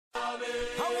Yo,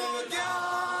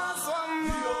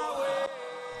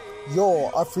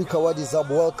 Africa, what is up?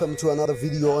 Welcome to another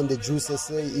video on the Juice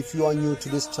SA. If you are new to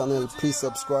this channel, please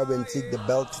subscribe and click the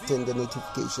bell to turn the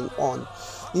notification on.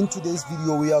 In today's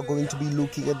video, we are going to be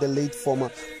looking at the late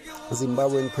former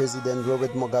Zimbabwean President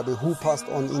Robert Mugabe, who passed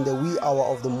on in the wee hour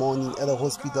of the morning at a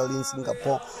hospital in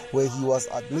Singapore, where he was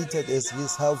admitted as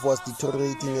his health was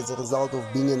deteriorating as a result of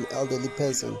being an elderly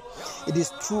person. It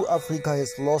is true, Africa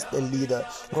has lost a leader.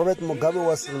 Robert Mugabe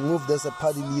was removed as a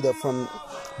party leader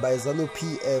by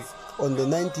ZANU-PF on the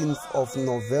 19th of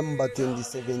November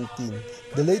 2017.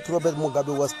 The late Robert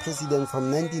Mugabe was president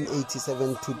from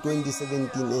 1987 to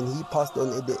 2017, and he passed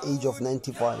on at the age of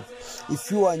 95.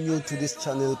 If you are new to this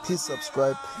channel, please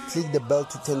subscribe, click the bell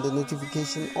to turn the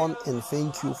notification on, and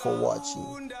thank you for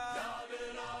watching.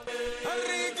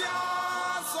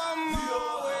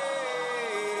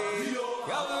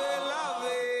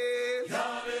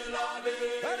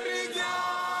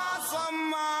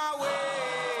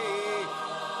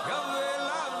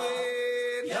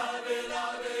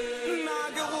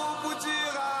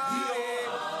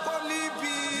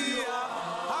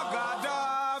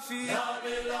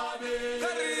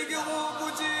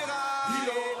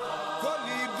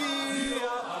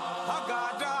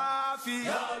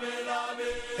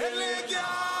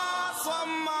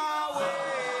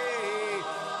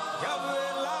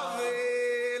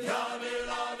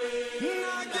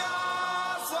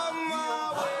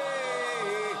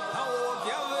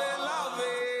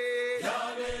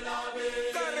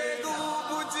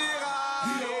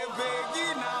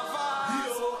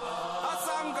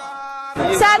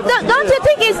 Sir, don't you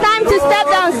think it's time to step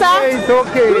down, sir? It's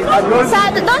okay.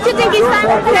 Sir, don't you think it's time?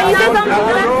 Can you say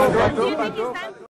something? Do you think it's time?